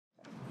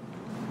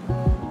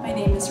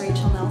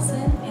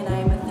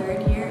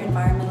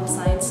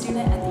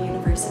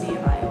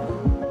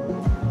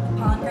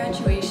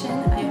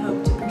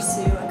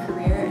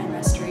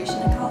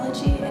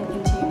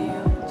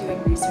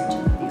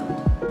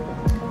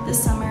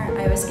This summer,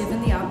 I was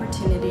given the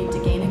opportunity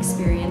to gain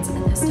experience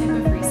in this type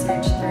of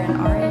research through an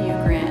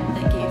RAU grant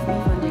that gave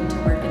me funding to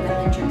work in the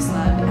Hendrix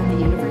Lab at the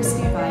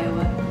University of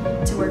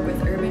Iowa to work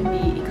with urban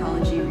bee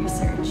ecology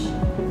research.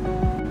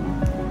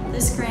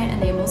 This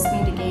grant enables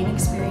me to gain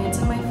experience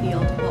in my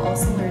field while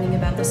also learning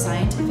about the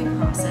scientific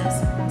process,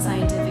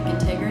 scientific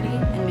integrity,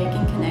 and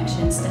making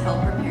connections to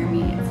help prepare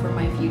me for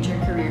my future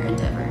career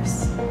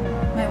endeavors.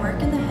 My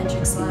work in the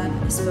Hendrix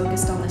Lab is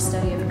focused on the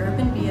study of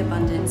urban bee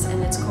abundance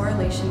and its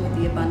correlation with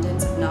the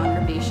abundance of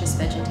non-herbaceous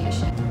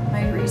vegetation.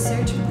 My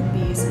research with the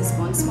bees is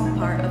one small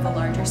part of a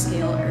larger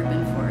scale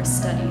urban forest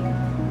study.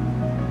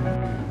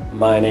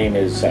 My name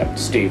is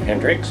Steve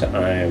Hendrix.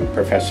 I'm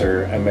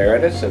Professor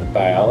Emeritus of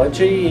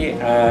Biology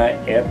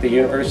at the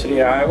University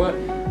of Iowa,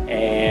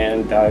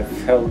 and I've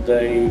held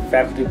a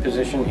faculty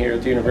position here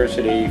at the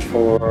university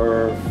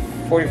for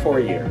 44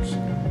 years.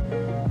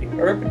 The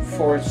urban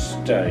forest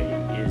study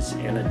is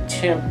an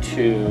attempt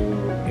to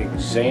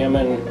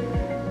examine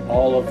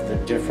all of the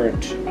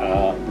different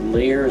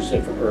layers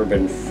of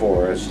urban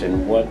forest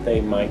and what they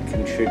might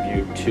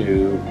contribute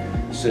to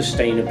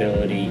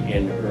sustainability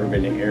in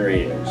urban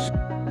areas.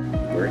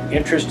 We're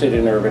interested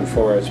in urban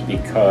forests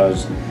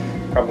because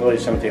probably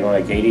something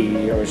like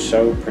 80% or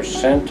so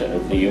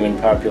of the human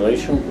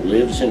population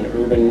lives in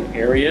urban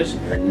areas.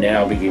 We're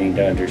now beginning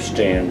to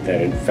understand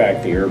that in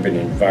fact the urban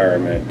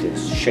environment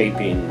is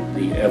shaping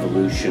the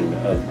evolution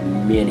of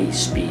many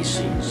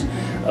species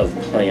of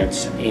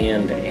plants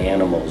and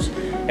animals.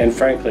 And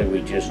frankly,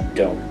 we just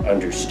don't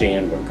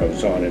understand what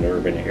goes on in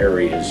urban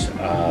areas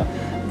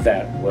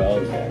that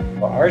well yet.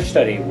 Well, our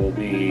study will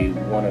be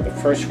one of the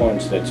first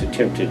ones that's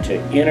attempted to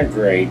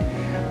integrate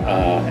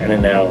an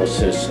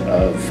analysis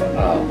of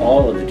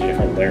all of the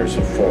different layers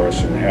of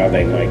forest and how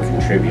they might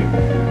contribute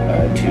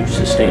to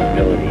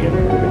sustainability in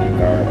urban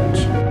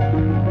environments.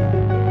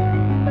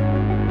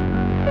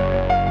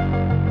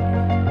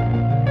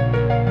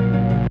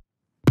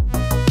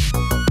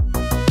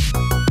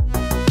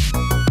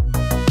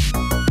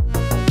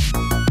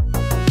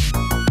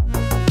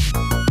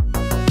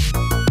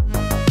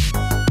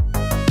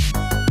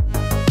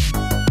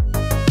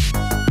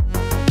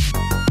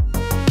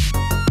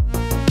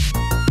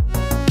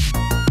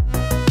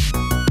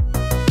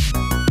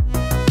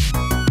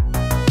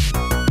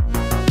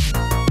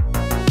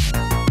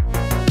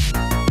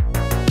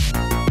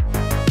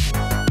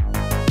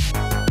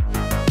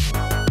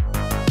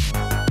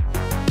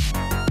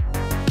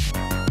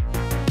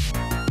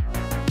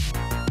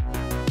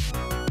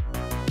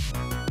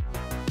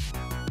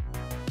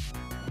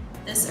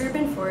 This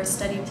urban forest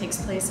study takes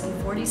place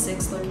in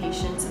 46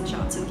 locations in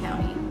Johnson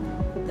County.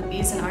 The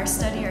bees in our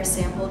study are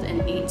sampled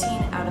in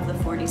 18 out of the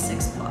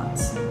 46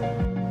 plots.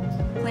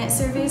 Plant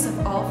surveys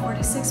of all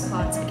 46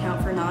 plots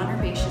account for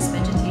non-herbaceous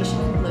vegetation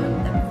in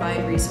bloom that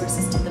provide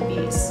resources to the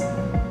bees.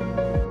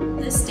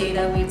 This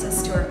data leads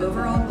us to our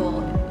overall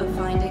goal of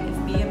finding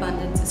if bee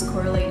abundance is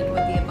correlated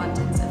with the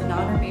abundance of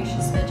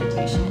non-herbaceous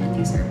vegetation in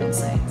these urban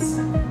sites.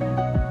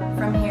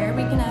 From here,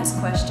 we can ask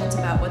questions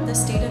about what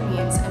this data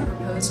means and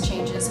propose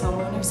changes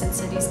homeowners and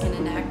cities can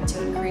enact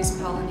to increase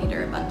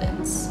pollinator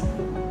abundance.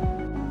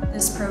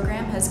 This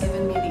program has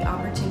given me the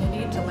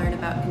opportunity to learn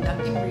about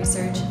conducting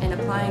research and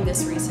applying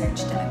this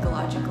research to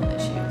ecological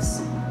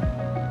issues.